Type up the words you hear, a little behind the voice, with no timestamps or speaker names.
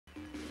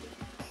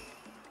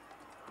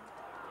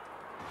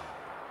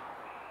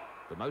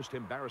The most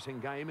embarrassing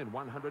game in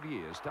 100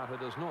 years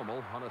started as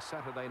normal on a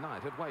Saturday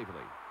night at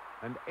Waverley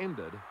and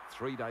ended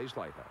 3 days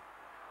later.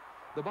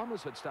 The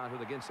Bombers had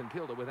started against St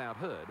Kilda without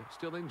Hurd,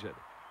 still injured,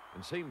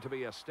 and seemed to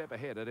be a step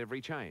ahead at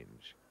every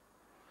change.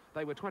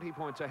 They were 20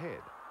 points ahead,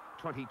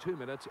 22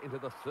 minutes into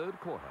the third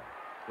quarter,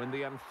 when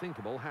the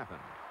unthinkable happened.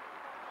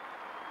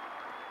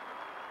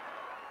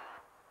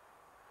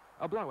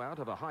 A blowout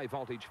of a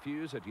high-voltage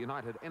fuse at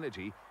United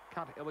Energy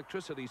cut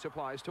electricity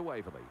supplies to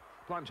Waverley,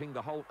 plunging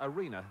the whole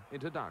arena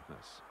into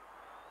darkness.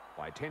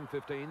 By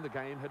 10:15, the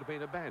game had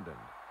been abandoned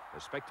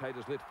as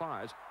spectators lit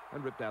fires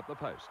and ripped out the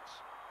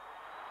posts.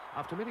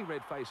 After many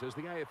red faces,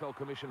 the AFL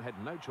Commission had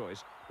no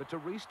choice but to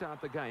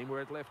restart the game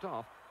where it left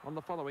off on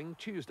the following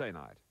Tuesday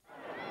night.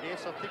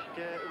 Yes, I think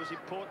it was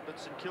important that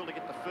St Kilda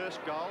get the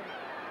first goal,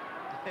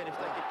 and if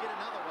they could get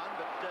another one,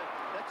 but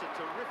that's a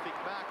terrific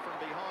mark from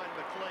behind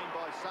McLean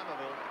by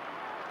Somerville.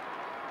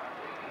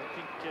 I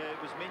think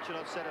it was mentioned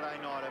on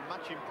Saturday night, a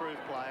much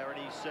improved player,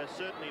 and he's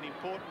certainly an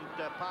important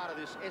part of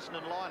this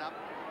Essendon lineup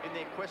in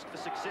their quest for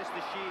success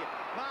this year.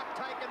 Mark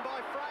taken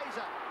by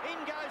Fraser. In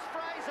goes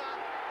Fraser,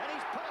 and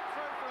he's put it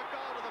through for a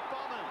goal to the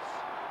Bombers.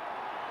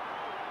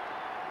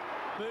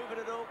 Move it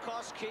at all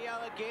costs.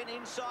 Keogh again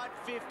inside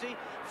 50.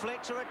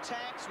 Fletcher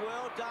attacks.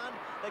 Well done.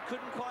 They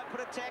couldn't quite put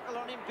a tackle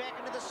on him. Back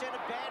into the centre.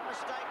 Bad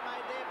mistake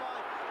made there by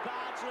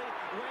Bardsley.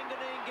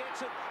 Wanganeen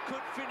gets it.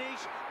 Could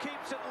finish.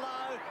 Keeps it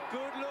low.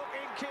 Good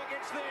looking kick.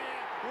 It's there.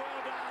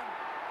 Well done.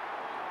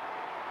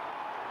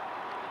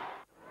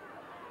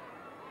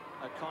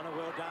 O'Connor,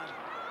 well done.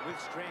 With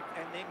strength,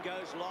 and then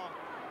goes long.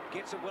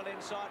 Gets it well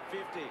inside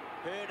 50.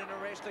 Hurd in a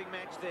wrestling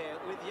match there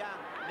with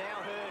Young. Now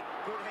Hurd.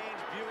 Good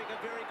hands. Buick,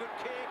 a very good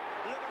kick.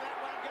 Look at that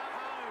one go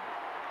home.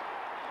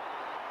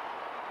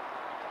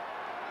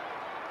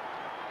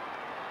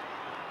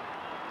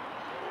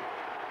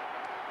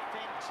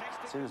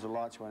 Fantastic. As soon as the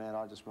lights went out,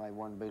 I just made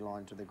one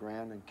beeline to the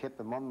ground and kept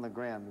them on the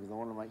ground because I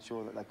wanted to make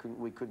sure that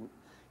we couldn't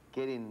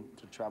get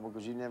into trouble,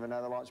 because you never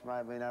know, the lights may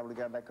have been able to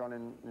go back on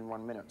in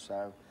 1 minute.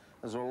 So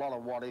there's a lot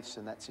of what-ifs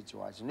in that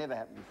situation. Never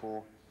happened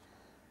before.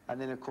 And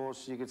then, of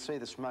course, you could see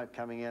the smoke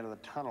coming out of the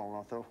tunnel, and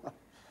I thought, well,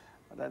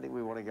 I don't think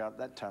we want to go up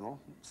that tunnel.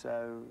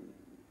 So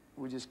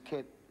we just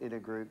kept in a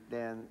group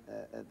down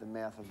at the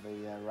mouth of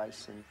the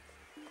race. And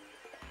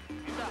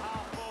into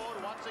half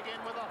forward once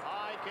again with a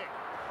high kick.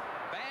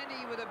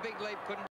 Bandy with a big leap couldn't